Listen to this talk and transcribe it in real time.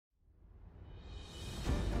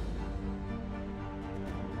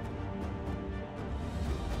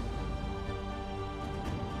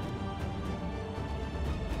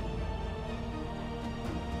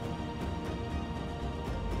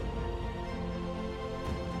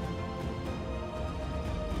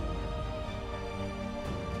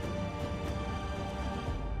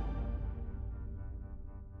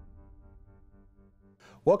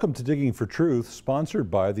Welcome to Digging for Truth,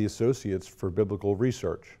 sponsored by the Associates for Biblical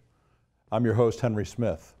Research. I'm your host, Henry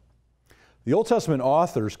Smith. The Old Testament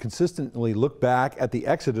authors consistently look back at the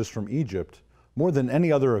Exodus from Egypt more than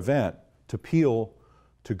any other event to appeal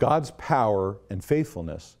to God's power and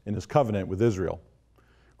faithfulness in His covenant with Israel.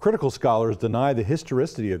 Critical scholars deny the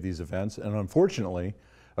historicity of these events, and unfortunately,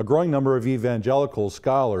 a growing number of evangelical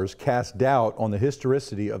scholars cast doubt on the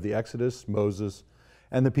historicity of the Exodus, Moses,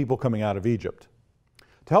 and the people coming out of Egypt.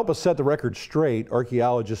 To help us set the record straight,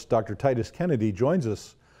 archaeologist Dr. Titus Kennedy joins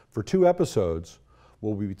us for 2 episodes.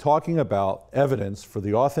 We'll be talking about evidence for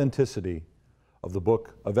the authenticity of the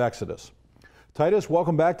book of Exodus. Titus,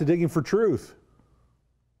 welcome back to Digging for Truth.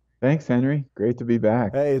 Thanks, Henry. Great to be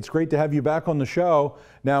back. Hey, it's great to have you back on the show.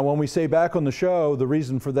 Now, when we say back on the show, the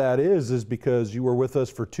reason for that is because you were with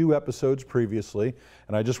us for 2 episodes previously,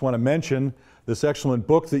 and I just want to mention this excellent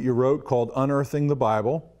book that you wrote called Unearthing the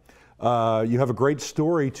Bible. You have a great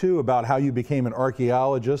story, too, about how you became an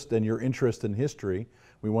archaeologist and your interest in history.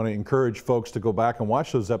 We want to encourage folks to go back and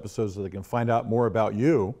watch those episodes so they can find out more about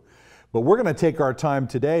you. But we're going to take our time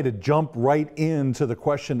today to jump right into the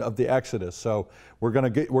question of the Exodus. So we're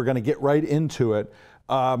going to get right into it.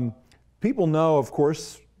 People know, of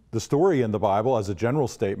course, the story in the Bible as a general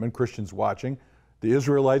statement, Christians watching. The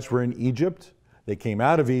Israelites were in Egypt. They came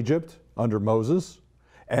out of Egypt under Moses,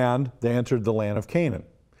 and they entered the land of Canaan.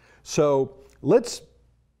 So let's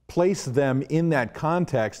place them in that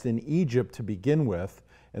context in Egypt to begin with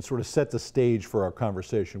and sort of set the stage for our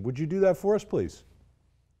conversation. Would you do that for us, please?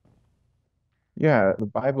 Yeah, the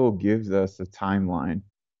Bible gives us a timeline.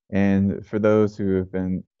 And for those who have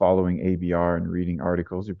been following ABR and reading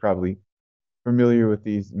articles, you're probably familiar with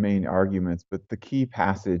these main arguments. But the key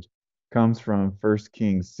passage comes from 1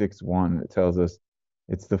 Kings 6:1. It tells us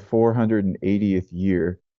it's the 480th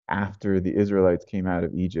year after the Israelites came out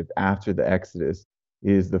of Egypt, after the Exodus,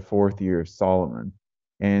 is the 4th year of Solomon.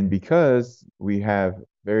 And because we have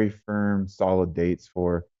very firm, solid dates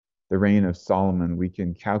for the reign of Solomon, we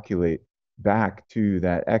can calculate back to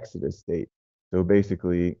that Exodus date. So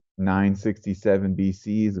basically, 967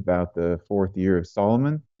 BC is about the 4th year of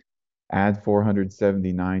Solomon. Add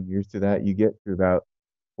 479 years to that, you get to about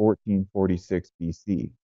 1446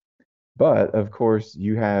 BC. But of course,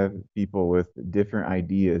 you have people with different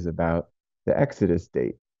ideas about the Exodus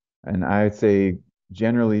date. And I'd say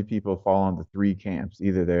generally people fall into 3 camps.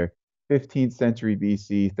 Either they're 15th century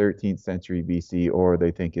BC, 13th century BC, or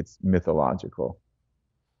they think it's mythological.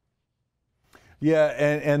 Yeah,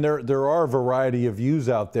 and there are a variety of views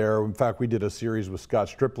out there. In fact, we did a series with Scott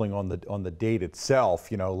Stripling on the date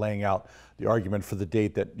itself, you know, laying out the argument for the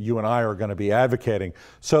date that you and I are going to be advocating.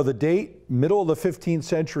 So the date, middle of the 15th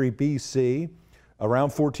century BC, around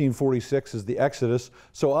 1446 is the Exodus.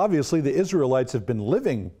 So obviously the Israelites have been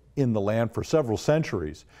living in the land for several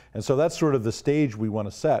centuries. And so that's sort of the stage we want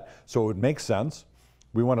to set. So it would make sense.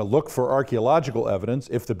 We want to look for archaeological evidence.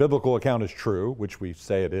 If the biblical account is true, which we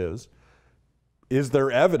say it is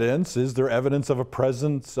there evidence? Is there evidence of a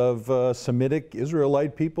presence of Semitic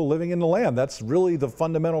Israelite people living in the land? That's really the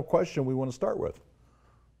fundamental question we want to start with.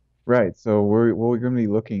 Right. So what we're going to be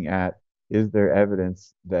looking at, is there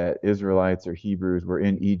evidence that Israelites or Hebrews were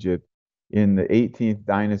in Egypt in the 18th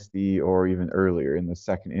dynasty or even earlier, in the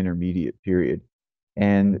Second Intermediate period?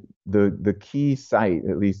 And the key site,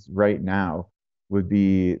 at least right now, would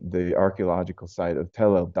be the archaeological site of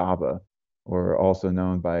Tel el-Daba, or also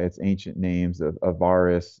known by its ancient names of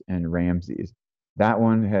Avaris and Ramses. That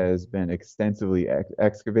one has been extensively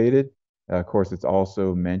excavated. Of course, it's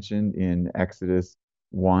also mentioned in Exodus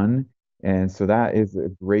 1. And so that is a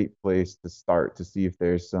great place to start to see if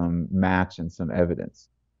there's some match and some evidence.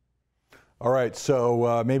 All right,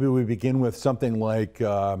 so maybe we begin with something like,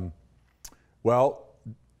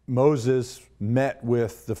 Moses met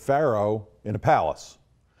with the Pharaoh in a palace.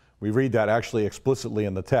 We read that actually explicitly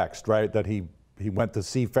in the text, right? That he went to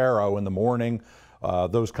see Pharaoh in the morning,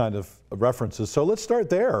 those kind of references. So let's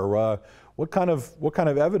start there. What kind of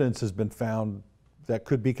evidence has been found that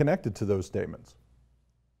could be connected to those statements?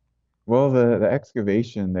 Well, the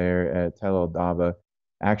excavation there at Tel el-Daba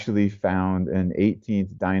actually found an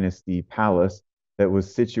 18th dynasty palace that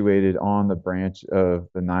was situated on the branch of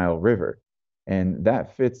the Nile River. And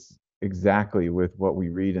that fits exactly with what we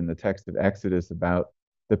read in the text of Exodus about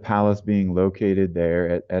the palace being located there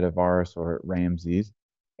at Avaris or at Ramses,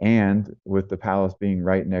 and with the palace being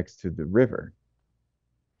right next to the river.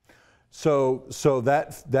 So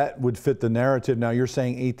that would fit the narrative. Now you're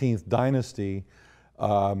saying 18th dynasty.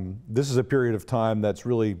 This is a period of time that's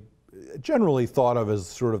really generally thought of as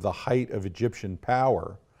sort of the height of Egyptian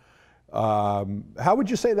power. How would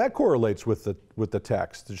you say that correlates with the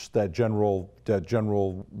text, just that general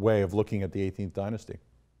way of looking at the 18th dynasty?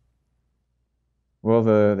 Well,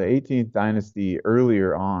 the 18th dynasty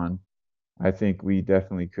earlier on, I think we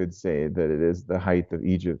definitely could say that it is the height of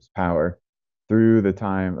Egypt's power. Through the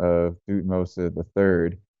time of Thutmose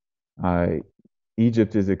III, uh,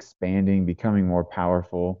 Egypt is expanding, becoming more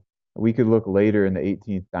powerful. We could look later in the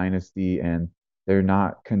 18th dynasty, and they're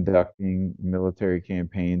not conducting military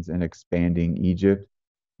campaigns and expanding Egypt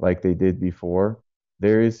like they did before.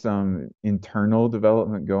 There is some internal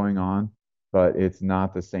development going on, but it's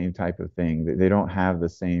not the same type of thing. They don't have the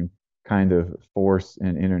same kind of force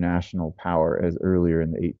and international power as earlier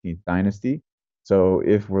in the 18th dynasty. So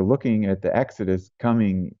if we're looking at the Exodus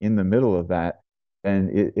coming in the middle of that, then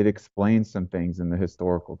it explains some things in the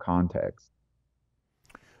historical context.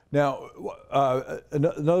 Now,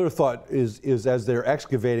 another thought is as they're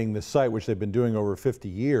excavating this site, which they've been doing over 50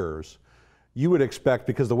 years, you would expect,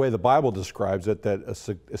 because the way the Bible describes it, that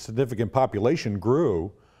a significant population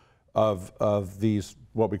grew of these,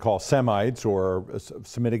 what we call Semites or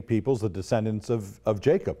Semitic peoples, the descendants of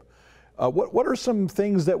Jacob. What are some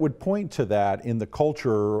things that would point to that in the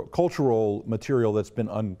cultural material that's been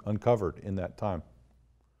uncovered in that time?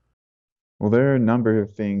 Well, there are a number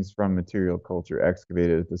of things from material culture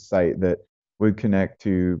excavated at the site that would connect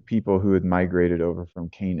to people who had migrated over from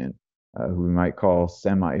Canaan, who we might call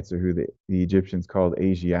Semites, or who the Egyptians called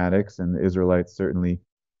Asiatics, and the Israelites certainly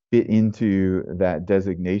fit into that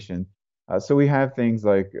designation. So we have things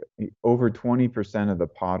like over 20% of the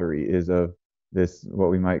pottery is of this, what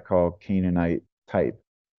we might call Canaanite type.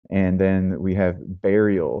 And then we have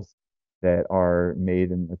burials that are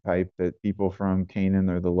made in the type that people from Canaan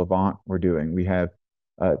or the Levant were doing. We have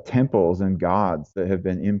temples and gods that have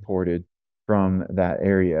been imported from that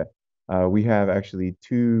area. We have actually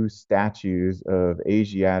two statues of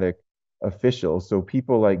Asiatic officials, so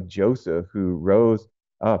people like Joseph who rose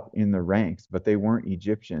up in the ranks, but they weren't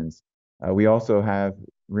Egyptians. We also have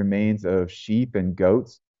remains of sheep and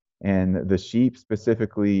goats, and the sheep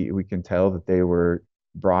specifically, we can tell that they were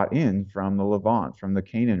brought in from the Levant, from the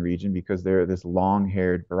Canaan region, because they're this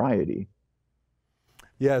long-haired variety.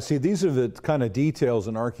 Yeah, see, these are the kind of details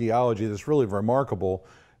in archaeology that's really remarkable.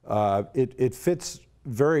 It fits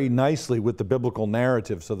very nicely with the biblical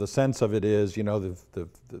narrative. So the sense of it is, you know, the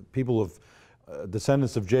people of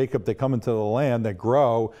descendants of Jacob, they come into the land, they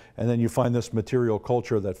grow, and then you find this material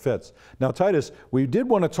culture that fits. Now, Titus, we did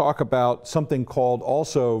want to talk about something called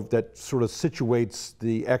also that sort of situates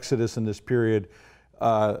the Exodus in this period,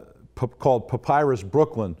 called Papyrus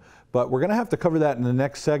Brooklyn, but we're going to have to cover that in the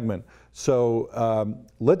next segment. So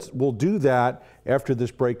we'll do that after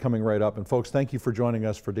this break coming right up. And folks, thank you for joining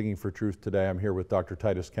us for Digging for Truth today. I'm here with Dr.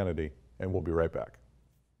 Titus Kennedy, and we'll be right back.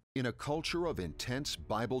 In a culture of intense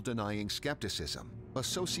Bible-denying skepticism,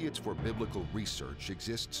 Associates for Biblical Research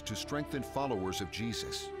exists to strengthen followers of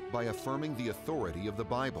Jesus by affirming the authority of the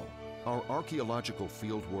Bible. Our archaeological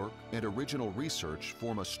fieldwork and original research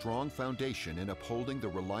form a strong foundation in upholding the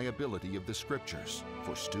reliability of the Scriptures.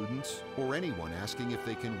 For students or anyone asking if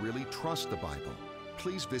they can really trust the Bible,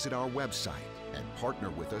 please visit our website and partner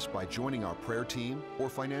with us by joining our prayer team or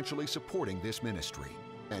financially supporting this ministry.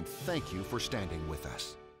 And thank you for standing with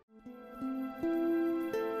us.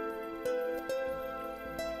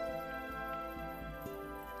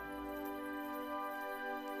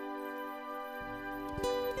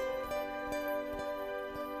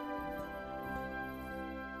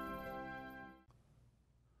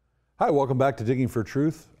 Hi, welcome back to Digging for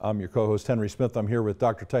Truth. I'm your co-host Henry Smith. I'm here with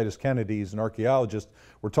Dr. Titus Kennedy. He's an archaeologist.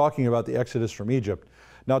 We're talking about the Exodus from Egypt.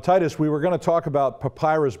 Now, Titus, we were going to talk about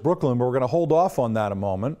Papyrus Brooklyn, but we're going to hold off on that a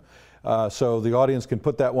moment so the audience can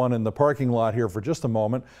put that one in the parking lot here for just a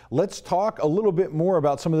moment. Let's talk a little bit more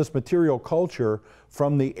about some of this material culture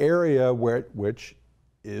from the area which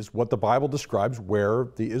is what the Bible describes where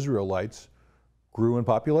the Israelites grew in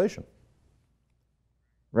population.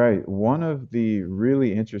 Right. One of the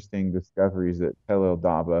really interesting discoveries at Tel El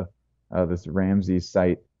Daba, this Ramses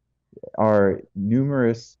site, are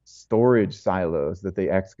numerous storage silos that they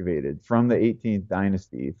excavated from the 18th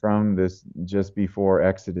dynasty, from this just before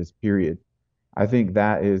Exodus period. I think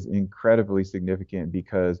that is incredibly significant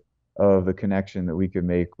because of the connection that we could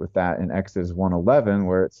make with that in Exodus 1:11,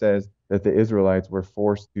 where it says that the Israelites were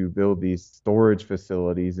forced to build these storage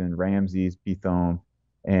facilities in Ramses, Pithom,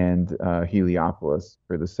 and Heliopolis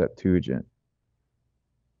for the Septuagint.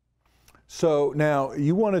 So now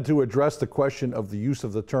you wanted to address the question of the use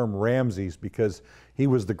of the term Ramses because he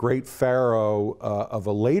was the great pharaoh of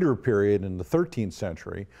a later period in the 13th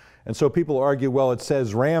century. And so people argue, well, it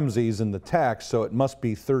says Ramses in the text, so it must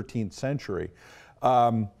be 13th century.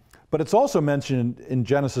 But it's also mentioned in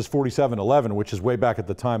Genesis 47:11, which is way back at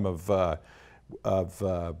the time of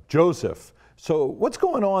Joseph. So what's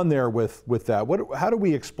going on there with that? How do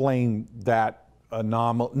we explain that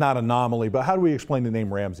not anomaly, but how do we explain the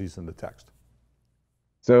name Ramses in the text?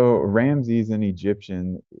 So Ramses in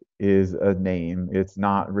Egyptian is a name. It's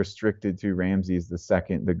not restricted to Ramses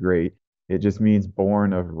II the Great. It just means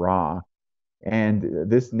born of Ra. And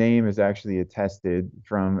this name is actually attested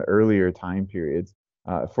from earlier time periods.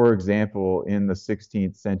 For example, in the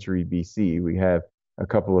 16th century BC, we have a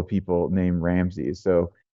couple of people named Ramses.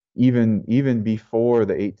 So even before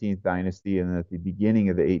the 18th dynasty and at the beginning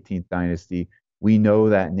of the 18th dynasty, we know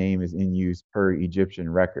that name is in use per Egyptian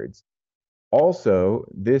records. Also,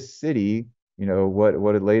 this city,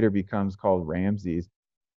 what it later becomes called Ramses,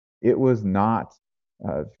 it was not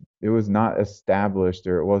established,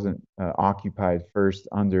 or it wasn't occupied first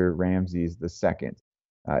under Ramses II.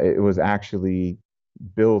 It was actually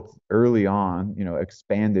built early on,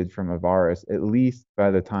 expanded from Avaris, at least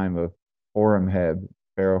by the time of Horemheb,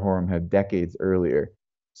 Pharaoh Horemheb, decades earlier.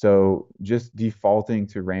 So just defaulting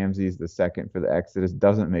to Ramses II for the Exodus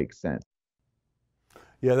doesn't make sense.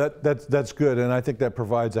 Yeah, that's good, and I think that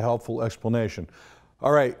provides a helpful explanation.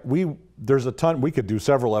 All right, there's a ton. We could do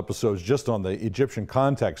several episodes just on the Egyptian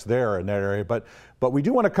context there in that area, but we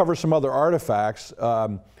do want to cover some other artifacts.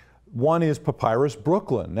 One is Papyrus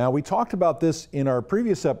Brooklyn. Now, we talked about this in our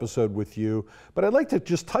previous episode with you, but I'd like to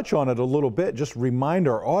just touch on it a little bit, just remind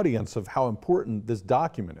our audience of how important this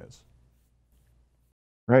document is.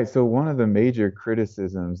 Right. So one of the major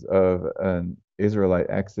criticisms of an Israelite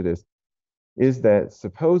Exodus is that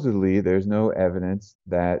supposedly there's no evidence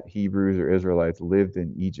that Hebrews or Israelites lived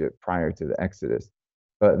in Egypt prior to the Exodus.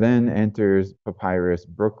 But then enters Papyrus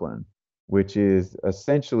Brooklyn, which is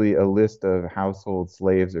essentially a list of household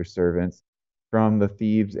slaves or servants from the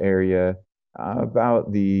Thebes area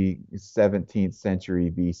about the 17th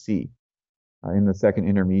century BC, in the Second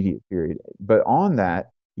Intermediate period. But on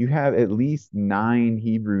that, you have at least 9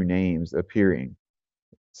 Hebrew names appearing.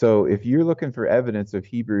 So if you're looking for evidence of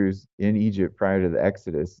Hebrews in Egypt prior to the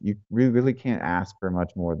Exodus, you really can't ask for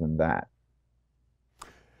much more than that.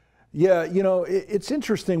 Yeah, it's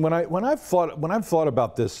interesting when I've thought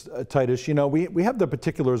about this, Titus. We have the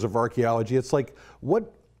particulars of archaeology. It's like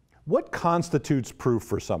what constitutes proof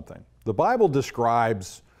for something? The Bible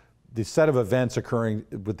describes the set of events occurring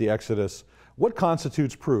with the Exodus. What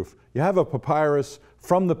constitutes proof? You have a papyrus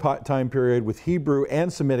from the time period with Hebrew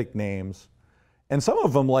and Semitic names. And some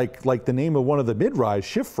of them, like the name of one of the midwives,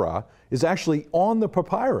 Shiphrah, is actually on the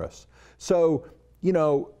papyrus. So,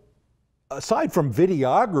 aside from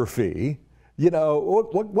videography,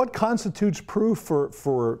 what constitutes proof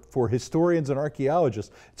for historians and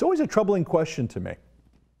archaeologists? It's always a troubling question to me.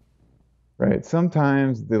 Right.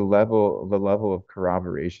 Sometimes the level of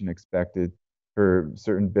corroboration expected for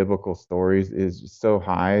certain biblical stories is so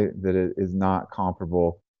high that it is not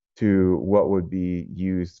comparable to what would be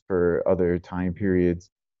used for other time periods,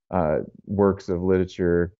 works of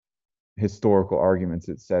literature, historical arguments,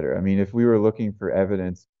 etc. I mean, if we were looking for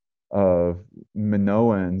evidence of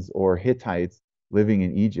Minoans or Hittites living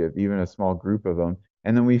in Egypt, even a small group of them,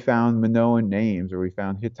 and then we found Minoan names or we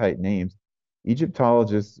found Hittite names,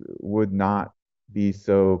 Egyptologists would not be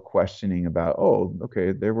so questioning about, oh,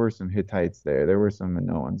 okay, there were some Hittites there were some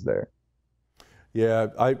Minoans there. Yeah,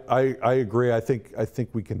 I agree. I think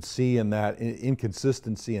we can see in that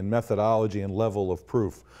inconsistency in methodology and level of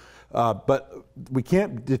proof. But we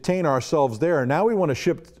can't detain ourselves there. Now we want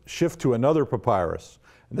to shift to another papyrus.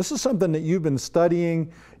 And this is something that you've been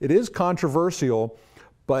studying. It is controversial,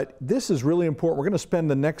 but this is really important. We're going to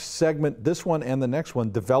spend the next segment, this one and the next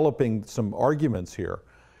one, developing some arguments here,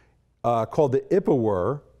 called the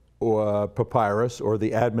Ipuwer papyrus, or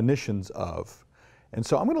the admonitions of. And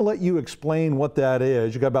so I'm going to let you explain what that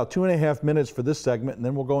is. You got about 2.5 minutes for this segment, and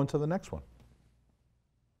then we'll go into the next one.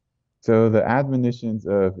 So the admonitions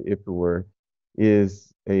of Ipuwer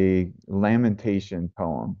is a lamentation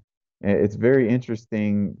poem. It's very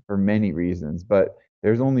interesting for many reasons, but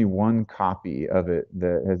there's only one copy of it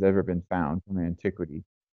that has ever been found from antiquity.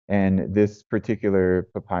 And this particular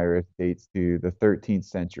papyrus dates to the 13th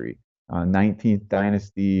century, 19th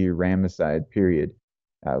dynasty Ramesside period.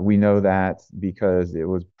 We know that because it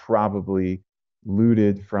was probably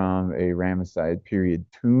looted from a Ramesside period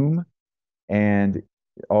tomb, and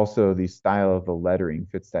also the style of the lettering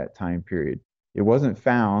fits that time period. It wasn't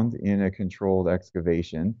found in a controlled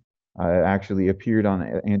excavation. It actually appeared on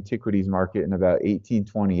the antiquities market in about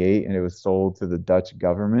 1828, and it was sold to the Dutch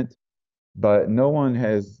government. But no one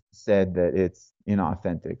has said that it's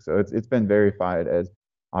inauthentic. So it's been verified as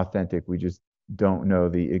authentic. We just don't know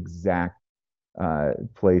the exact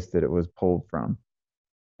place that it was pulled from.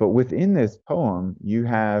 But within this poem, you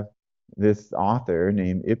have this author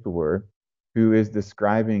named Ipuwer who is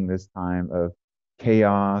describing this time of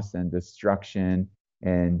chaos and destruction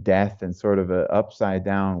and death and sort of an upside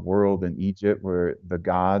down world in Egypt where the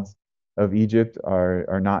gods of Egypt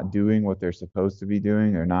are not doing what they're supposed to be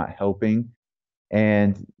doing, they're not helping.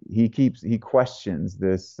 And he questions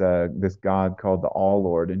this God called the All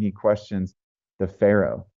Lord, and he questions the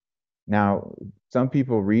Pharaoh. Now, some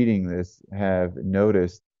people reading this have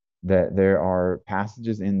noticed that there are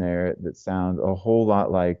passages in there that sound a whole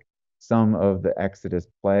lot like some of the Exodus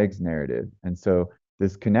plagues narrative. And so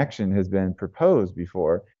this connection has been proposed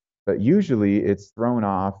before, but usually it's thrown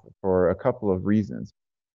off for a couple of reasons.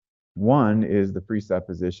 One is the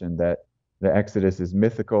presupposition that the Exodus is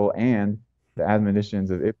mythical, and the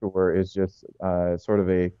admonitions of Ipuwer is just sort of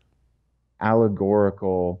a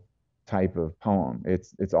allegorical type of poem.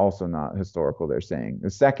 It's also not historical, they're saying.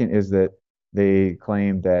 The second is that they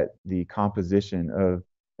claim that the composition of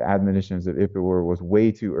the admonitions of Ipuwer was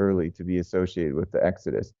way too early to be associated with the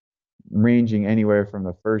Exodus, ranging anywhere from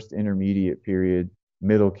the first intermediate period,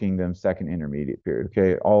 Middle Kingdom, second intermediate period.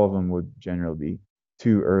 Okay, all of them would generally be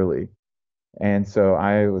too early. And so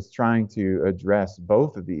I was trying to address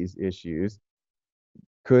both of these issues.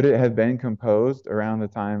 Could it have been composed around the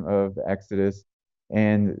time of the Exodus?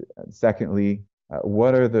 And secondly,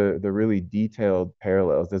 what are the really detailed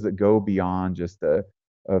parallels? Does it go beyond just a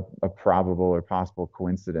probable or possible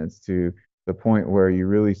coincidence to the point where you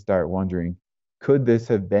really start wondering, could this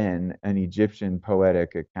have been an Egyptian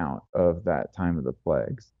poetic account of that time of the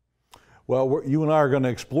plagues? Well, you and I are going to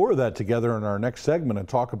explore that together in our next segment and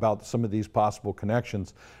talk about some of these possible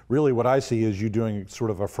connections. Really, what I see is you doing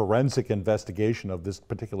sort of a forensic investigation of this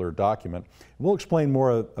particular document. We'll explain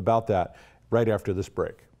more about that right after this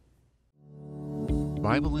break.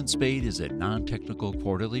 Bible in Spade is a non-technical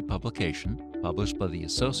quarterly publication published by the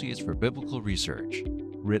Associates for Biblical Research.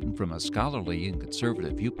 Written from a scholarly and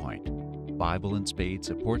conservative viewpoint, Bible in Spade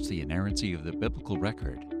supports the inerrancy of the biblical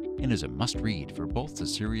record and is a must-read for both the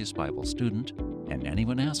serious Bible student and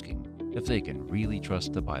anyone asking if they can really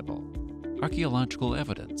trust the Bible. Archaeological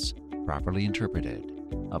evidence, properly interpreted,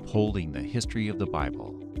 upholding the history of the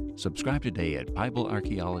Bible. Subscribe today at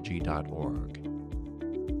BibleArchaeology.org.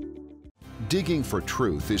 Digging for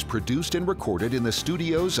Truth is produced and recorded in the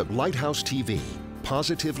studios of Lighthouse TV,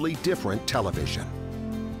 positively different television.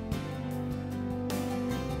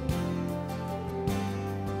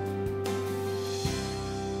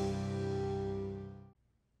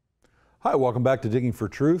 Hi, welcome back to Digging for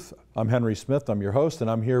Truth. I'm Henry Smith, I'm your host,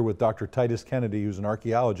 and I'm here with Dr. Titus Kennedy, who's an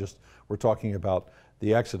archaeologist. We're talking about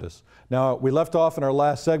the Exodus. Now, we left off in our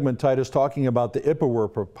last segment, Titus, talking about the Ipuwer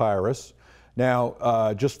papyrus.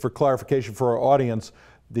 Now, just for clarification for our audience,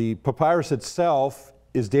 the papyrus itself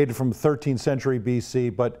is dated from the 13th century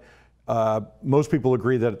BC, but most people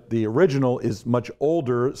agree that the original is much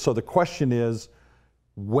older. So the question is,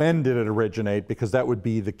 when did it originate? Because that would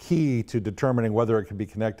be the key to determining whether it can be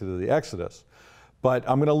connected to the Exodus. But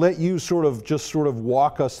I'm going to let you sort of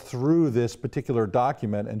walk us through this particular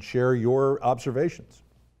document and share your observations.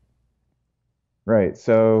 Right.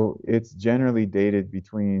 So it's generally dated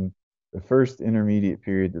between the first intermediate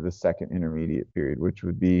period to the second intermediate period, which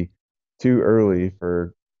would be too early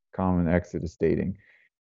for common Exodus dating.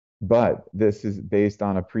 But this is based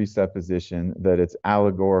on a presupposition that it's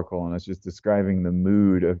allegorical and it's just describing the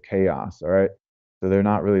mood of chaos, all right? So they're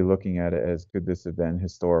not really looking at it as, could this have been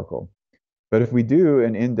historical? But if we do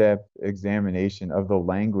an in-depth examination of the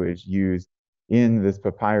language used in this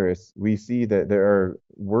papyrus, we see that there are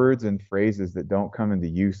words and phrases that don't come into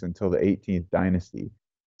use until the 18th dynasty.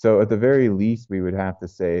 So at the very least, we would have to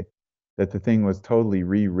say that the thing was totally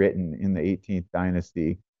rewritten in the 18th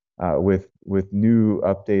dynasty with new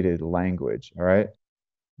updated language, all right?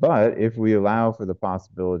 But if we allow for the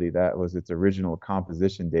possibility that was its original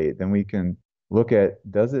composition date, then we can look at,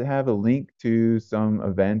 does it have a link to some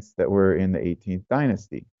events that were in the 18th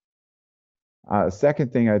dynasty?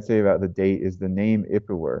 Second thing I'd say about the date is the name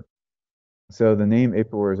Ipuwer. So the name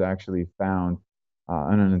Ipuwer is actually found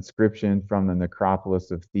on an inscription from the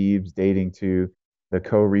necropolis of Thebes dating to the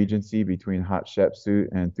co-regency between Hatshepsut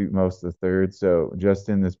and Thutmose III, so just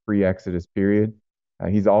in this pre-Exodus period.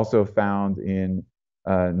 He's also found in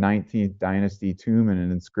 19th dynasty tomb and an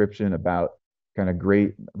inscription about kind of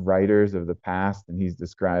great writers of the past, and he's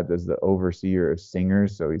described as the overseer of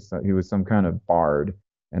singers, so he was some kind of bard,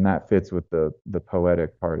 and that fits with the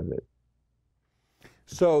poetic part of it.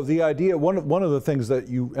 So the idea, one of the things that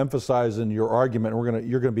you emphasize in your argument, and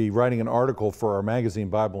you're going to be writing an article for our magazine,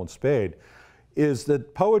 Bible in Spade, is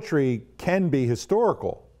that poetry can be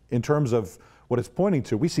historical in terms of what it's pointing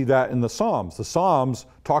to. We see that in the Psalms. The Psalms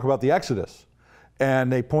talk about the Exodus, and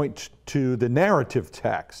they point to the narrative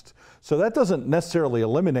text. So that doesn't necessarily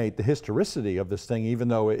eliminate the historicity of this thing, even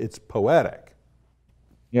though it's poetic.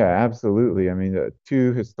 Yeah, absolutely. I mean, the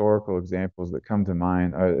two historical examples that come to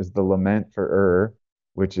mind is the Lament for Ur,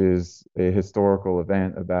 which is a historical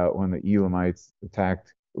event about when the Elamites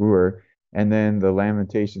attacked Ur, and then the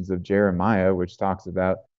Lamentations of Jeremiah, which talks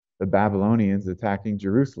about the Babylonians attacking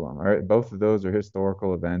Jerusalem. All right, both of those are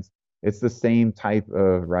historical events. It's the same type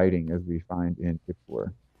of writing as we find in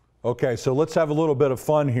Kippur. Okay, so let's have a little bit of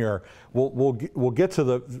fun here. We'll get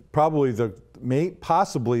to possibly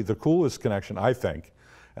the coolest connection, I think,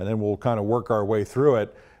 and then we'll kind of work our way through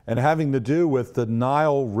it, and having to do with the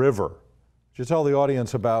Nile River. Just tell the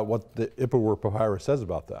audience about what the Ipuwer Papyrus says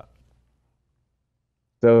about that.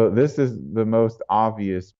 So this is the most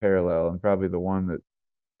obvious parallel, and probably the one that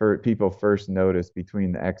people first noticed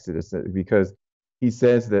between the Exodus, because he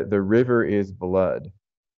says that the river is blood.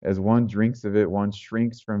 As one drinks of it, one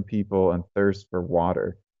shrinks from people and thirsts for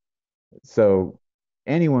water. So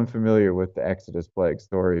anyone familiar with the Exodus plague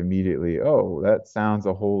story immediately, oh, that sounds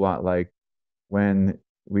a whole lot like when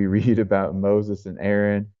we read about Moses and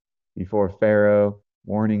Aaron before Pharaoh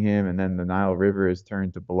warning him, and then the Nile River is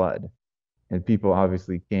turned to blood. And people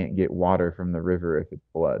obviously can't get water from the river if it's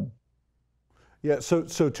blood. Yeah, so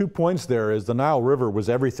 2 points there is the Nile River was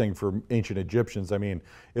everything for ancient Egyptians. I mean,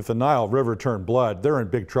 if the Nile River turned blood, they're in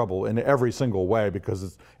big trouble in every single way,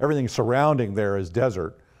 because everything surrounding there is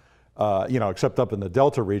desert, except up in the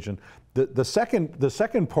Delta region. The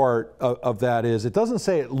second part of that is, it doesn't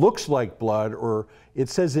say it looks like blood, or it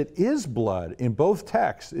says it is blood in both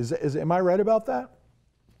texts. Am I right about that?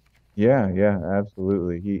 Yeah,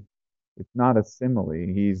 absolutely. It's not a simile.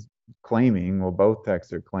 He's claiming, well, both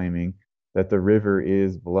texts are claiming that the river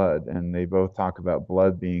is blood, and they both talk about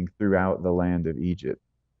blood being throughout the land of Egypt.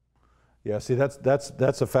 Yeah, see,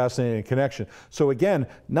 that's a fascinating connection. So again,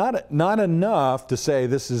 not enough to say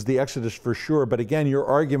this is the Exodus for sure, but again, your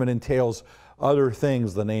argument entails other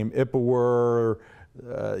things, the name Ipuwer,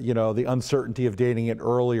 the uncertainty of dating it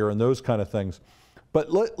earlier, and those kind of things. But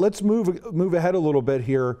let's move ahead a little bit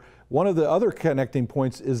here. One of the other connecting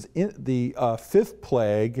points is in the fifth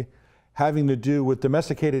plague, having to do with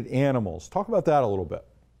domesticated animals. Talk about that a little bit.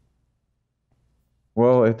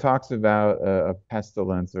 Well, it talks about a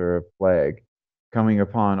pestilence or a plague coming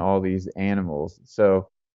upon all these animals. So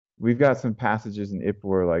we've got some passages in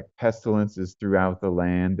Ipuwer like pestilence is throughout the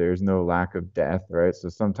land. There's no lack of death, right? So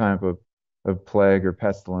some type of plague or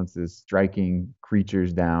pestilence is striking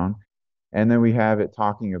creatures down. And then we have it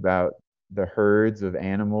talking about the herds of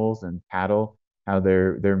animals and cattle, how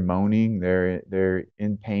they're moaning, they're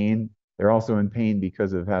in pain. They're also in pain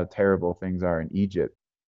because of how terrible things are in Egypt.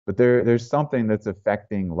 But there's something that's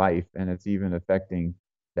affecting life, and it's even affecting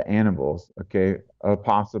the animals, okay? A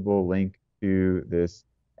possible link to this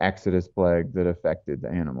Exodus plague that affected the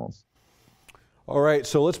animals. All right,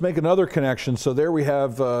 so let's make another connection. So there we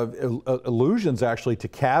have allusions actually to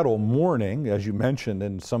cattle mourning, as you mentioned,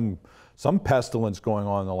 and some pestilence going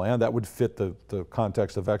on in the land. That would fit the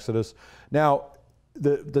context of Exodus. Now,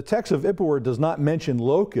 the text of Ipuwer does not mention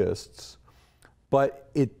locusts, but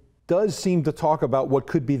it does seem to talk about what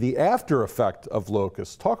could be the after effect of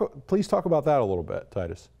locusts. Please talk about that a little bit,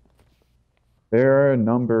 Titus. There are a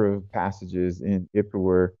number of passages in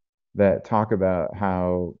Ipuwer that talk about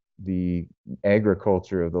how the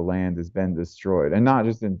agriculture of the land has been destroyed, and not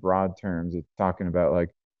just in broad terms. It's talking about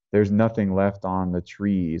like there's nothing left on the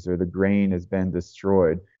trees, or the grain has been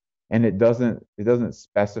destroyed. And it doesn't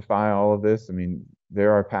specify all of this. I mean,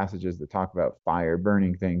 there are passages that talk about fire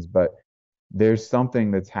burning things, but there's something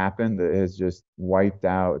that's happened that has just wiped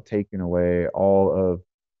out, taken away all of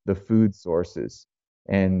the food sources.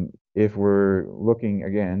 And if we're looking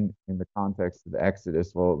again in the context of the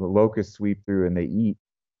Exodus, well, the locusts sweep through and they eat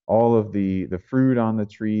all of the fruit on the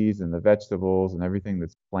trees and the vegetables and everything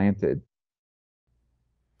that's planted.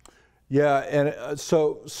 Yeah, and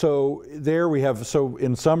so there we have, so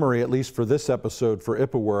in summary, at least for this episode for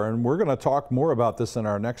Ipuwer, and we're going to talk more about this in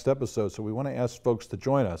our next episode, so we want to ask folks to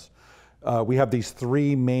join us. We have these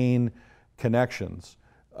three main connections,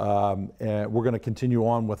 and we're going to continue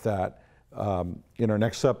on with that in our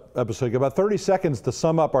next episode. You got about 30 seconds to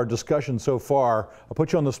sum up our discussion so far. I'll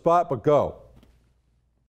put you on the spot, but go.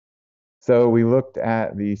 So we looked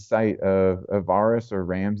at the site of Avaris or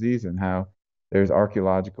Ramses, and how there's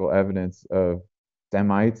archaeological evidence of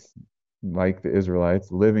Semites, like the Israelites,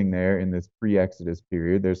 living there in this pre-Exodus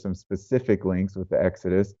period. There's some specific links with the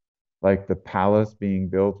Exodus, like the palace being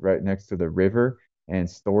built right next to the river and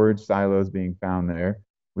storage silos being found there.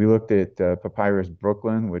 We looked at Papyrus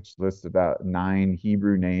Brooklyn, which lists about 9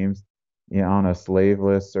 Hebrew names on a slave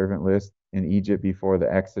list, servant list in Egypt before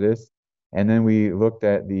the Exodus. And then we looked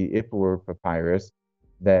at the Ipuwer Papyrus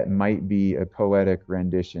that might be a poetic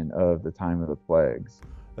rendition of the time of the plagues.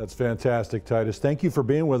 That's fantastic, Titus. Thank you for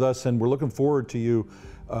being with us, and we're looking forward to you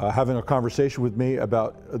having a conversation with me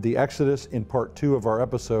about the Exodus in part 2 of our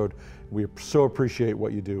episode. We so appreciate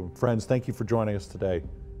what you do. Friends, thank you for joining us today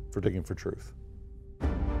for Digging for Truth.